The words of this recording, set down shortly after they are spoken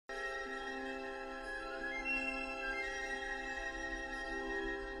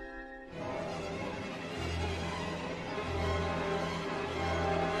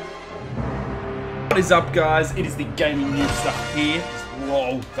is up, guys? It is the gaming news stuff here.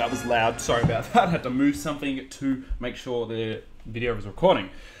 Whoa, that was loud. Sorry about that. I had to move something to make sure the video was recording.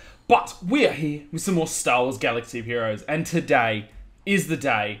 But we are here with some more Star Wars Galaxy of Heroes, and today is the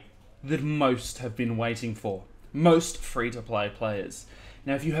day that most have been waiting for. Most free-to-play players.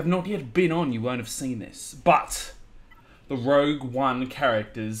 Now, if you have not yet been on, you won't have seen this, but the Rogue One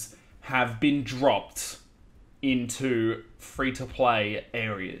characters have been dropped into free-to-play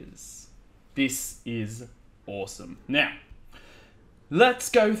areas. This is awesome. Now, let's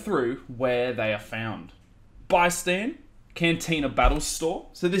go through where they are found. BISTAN, Cantina Battle Store.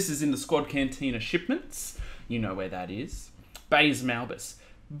 So this is in the Squad Cantina shipments. You know where that is. BAZE MALBUS.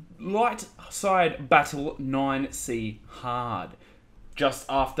 Light Side Battle 9C Hard. Just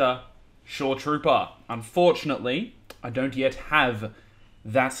after Shore Trooper. Unfortunately, I don't yet have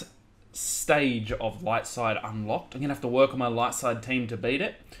that stage of light side unlocked. I'm going to have to work on my light side team to beat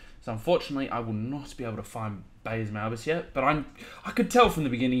it. So unfortunately, I will not be able to find BAZE MALBUS yet. But I could tell from the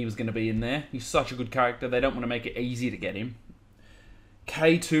beginning he was going to be in there. He's such a good character. They don't want to make it easy to get him.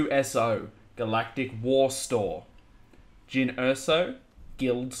 K2SO, Galactic War Store. ERSO,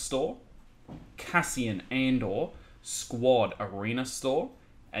 Guild Store. CASSIAN, ANDOR, Squad Arena Store.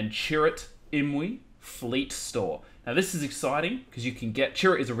 And CHIRRUT, IMWE, Fleet Store. Now this is exciting because you can get...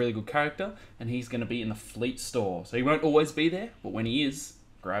 CHIRRUT is a really good character and he's going to be in the Fleet Store. So he won't always be there, but when he is,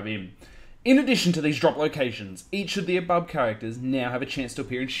 grab him. In addition to these drop locations, each of the above characters now have a chance to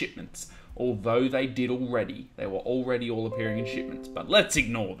appear in shipments. Although they did already. They were already all appearing in shipments, but let's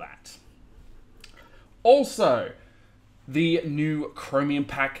ignore that. Also, the new Chromium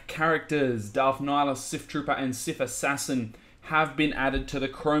Pack characters, Darth Nihilus, Sith Trooper and Sith Assassin, have been added to the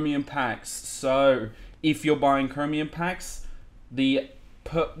Chromium Packs. So, if you're buying Chromium Packs, the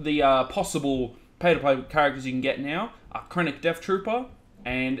possible pay-to-play characters you can get now are Krennic Death Trooper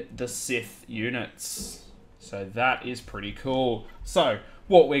and the Sith units. So that is pretty cool. So,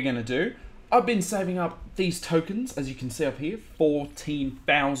 what we're going to do, I've been saving up these tokens, as you can see up here,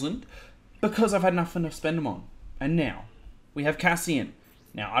 14,000, because I've had nothing to spend them on. And now, we have Cassian.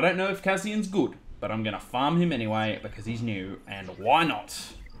 Now, I don't know if Cassian's good, but I'm going to farm him anyway, because he's new, and why not?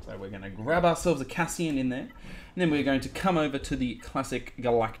 So we're going to grab ourselves a Cassian in there, and then we're going to come over to the classic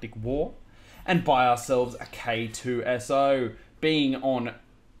Galactic War, and buy ourselves a K2SO. Being on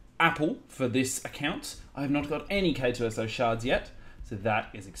Apple for this account, I have not got any K2SO shards yet, so that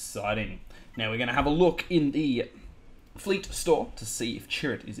is exciting. Now we're going to have a look in the Fleet Store to see if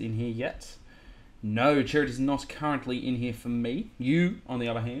CHIRRUT is in here yet. No, CHIRRUT is not currently in here for me. You, on the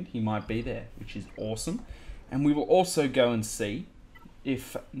other hand, he might be there, which is awesome. And we will also go and see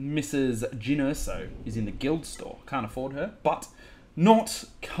if Mrs. ERSO is in the Guild Store. Can't afford her, but not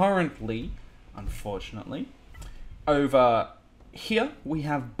currently, unfortunately. Over here, we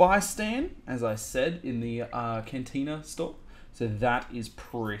have BISTAN, as I said, in the Cantina store. So that is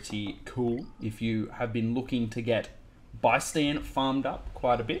pretty cool if you have been looking to get BISTAN farmed up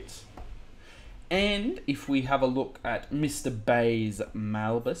quite a bit. And if we have a look at Mr. BAZE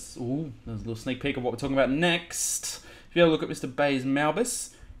MALBUS, ooh, there's a little sneak peek of what we're talking about next. If you have a look at Mr. BAZE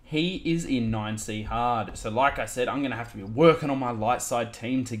MALBUS, he is in 9C Hard. So like I said, I'm going to have to be working on my light side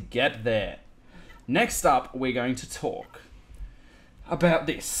team to get there. Next up, we're going to talk about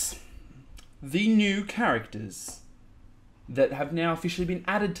this. The new characters that have now officially been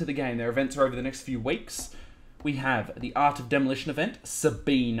added to the game. Their events are over the next few weeks. We have the Art of Demolition event,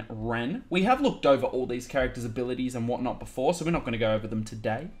 Sabine Wren. We have looked over all these characters' abilities and whatnot before, so we're not going to go over them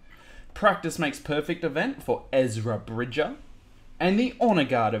today. Practice Makes Perfect event for Ezra Bridger. And the Honor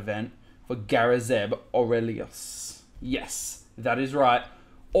Guard event for Zeb Aurelius. Yes, that is right.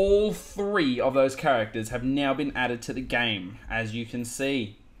 All three of those characters have now been added to the game. As you can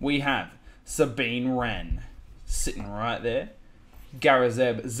see, we have Sabine Wren sitting right there.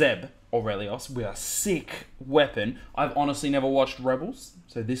 Zeb Aurelius with a sick weapon. I've honestly never watched Rebels,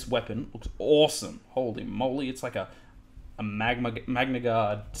 so this weapon looks awesome. Holy moly, it's like a Magna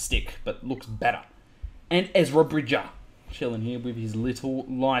Guard stick, but looks better. And Ezra Bridger, chilling here with his little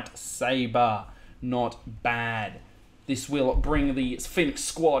lightsaber. Not bad. This will bring the Phoenix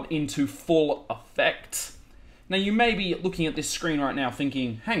Squad into full effect. Now you may be looking at this screen right now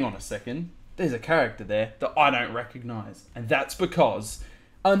thinking, hang on a second, there's a character there that I don't recognize. And that's because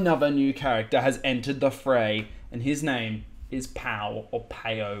another new character has entered the fray, and his name is Pow, or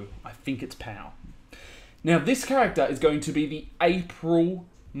Pao. I think it's Pow. Now this character is going to be the April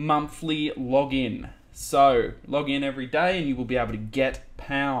monthly login. So log in every day and you will be able to get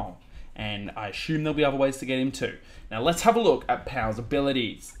Pow. And I assume there'll be other ways to get him too. Now let's have a look at Pow's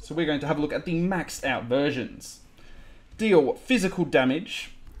abilities. So we're going to have a look at the maxed out versions. Deal physical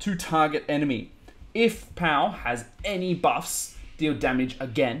damage to target enemy. If POW has any buffs, deal damage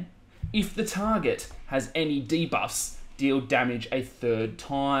again. If the target has any debuffs, deal damage a third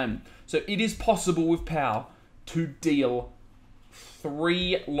time. So it is possible with POW to deal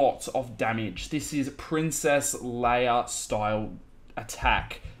 3 lots of damage. This is Princess Leia style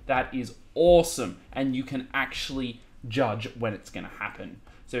attack. That is awesome, and you can actually judge when it's going to happen.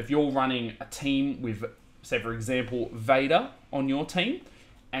 So if you're running a team with, say for example, Vader on your team,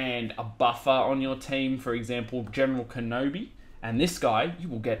 and a buffer on your team, for example, General Kenobi, and this guy, you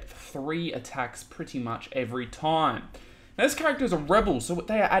will get 3 attacks pretty much every time. Now this character is a rebel, so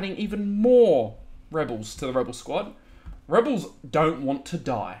they are adding even more rebels to the rebel squad. Rebels don't want to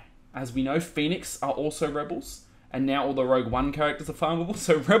die. As we know, Phoenix are also rebels, and now all the Rogue One characters are farmable,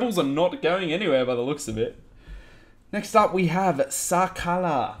 so rebels are not going anywhere by the looks of it. Next up, we have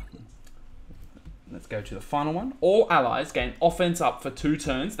Sakala. Let's go to the final one. All allies gain offense up for 2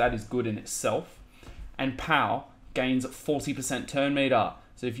 turns. That is good in itself. And POW gains 40% turn meter.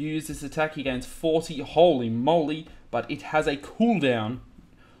 So if you use this attack, he gains 40. Holy moly. But it has a cooldown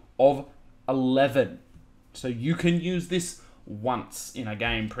of 11. So you can use this once in a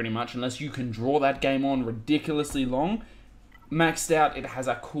game pretty much, unless you can draw that game on ridiculously long. Maxed out, it has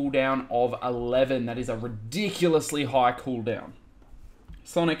a cooldown of 11. That is a ridiculously high cooldown.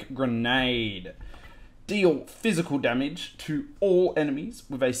 Sonic Grenade. Deal physical damage to all enemies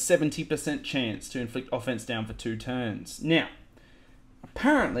with a 70% chance to inflict offense down for 2 turns. Now,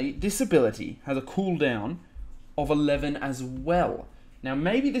 apparently this ability has a cooldown of 11 as well. Now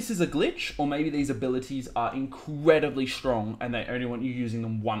maybe this is a glitch, or maybe these abilities are incredibly strong and they only want you using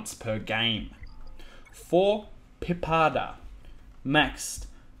them once per game. For Pipada, maxed.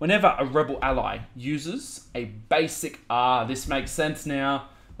 Whenever a rebel ally uses a basic... this makes sense now.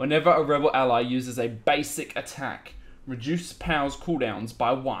 Whenever a rebel ally uses a basic attack, reduce POW's cooldowns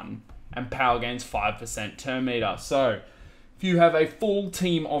by 1, and POW gains 5% turn meter. So, if you have a full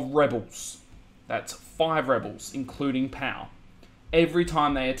team of rebels, that's 5 rebels, including POW, every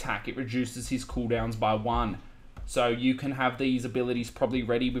time they attack, it reduces his cooldowns by 1. So you can have these abilities probably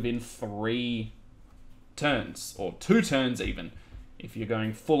ready within 3 turns, or 2 turns even, if you're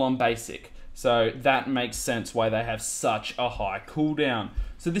going full on basic. So that makes sense why they have such a high cooldown.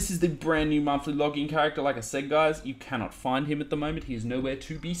 So this is the brand new monthly login character. Like I said, guys, you cannot find him at the moment. He is nowhere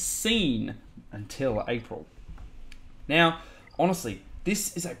to be seen until April. Now, honestly,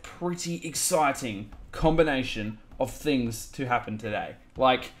 this is a pretty exciting combination of things to happen today.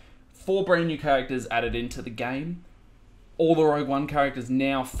 Like, 4 brand new characters added into the game. All the Rogue One characters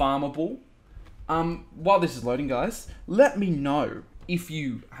now farmable. While this is loading, guys, let me know if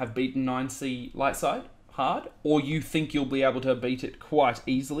you have beaten 9C Lightside hard, or you think you'll be able to beat it quite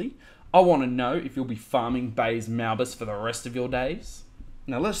easily. I want to know if you'll be farming BAZE MALBUS for the rest of your days.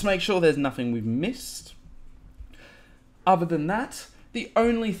 Now let's make sure there's nothing we've missed. Other than that, the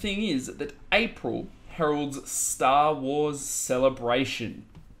only thing is that April heralds Star Wars Celebration.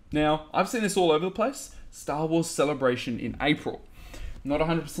 Now, I've seen this all over the place. Star Wars Celebration in April. Not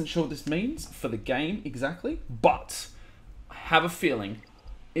 100% sure what this means for the game exactly, but I have a feeling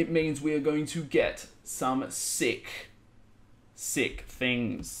it means we are going to get some sick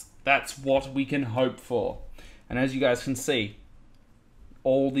things. That's what we can hope for. And as you guys can see,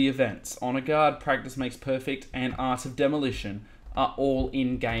 all the events, Honor Guard, Practice Makes Perfect, and Art of Demolition are all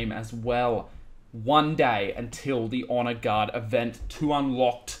in-game as well. One day until the Honor Guard event to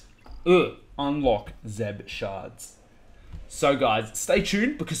unlock Zeb shards. So guys, stay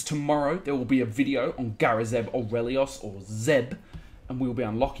tuned, because tomorrow there will be a video on Garazeb Aurelios, or Zeb, and we will be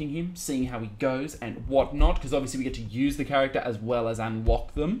unlocking him, seeing how he goes and whatnot, because obviously we get to use the character as well as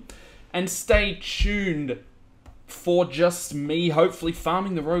unlock them. And stay tuned for just me hopefully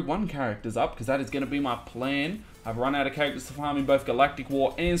farming the Rogue One characters up, because that is going to be my plan. I've run out of characters to farm in both Galactic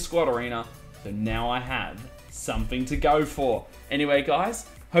War and Squad Arena, so now I have something to go for. Anyway guys,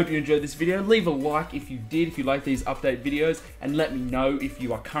 hope you enjoyed this video. Leave a like if you did, if you like these update videos, and let me know if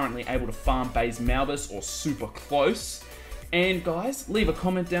you are currently able to farm BAZE MALBUS or super close. And guys, leave a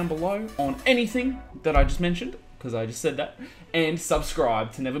comment down below on anything that I just mentioned, because I just said that, and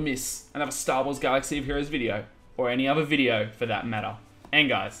subscribe to never miss another Star Wars Galaxy of Heroes video, or any other video for that matter. And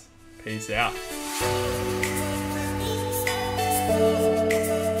guys, peace out.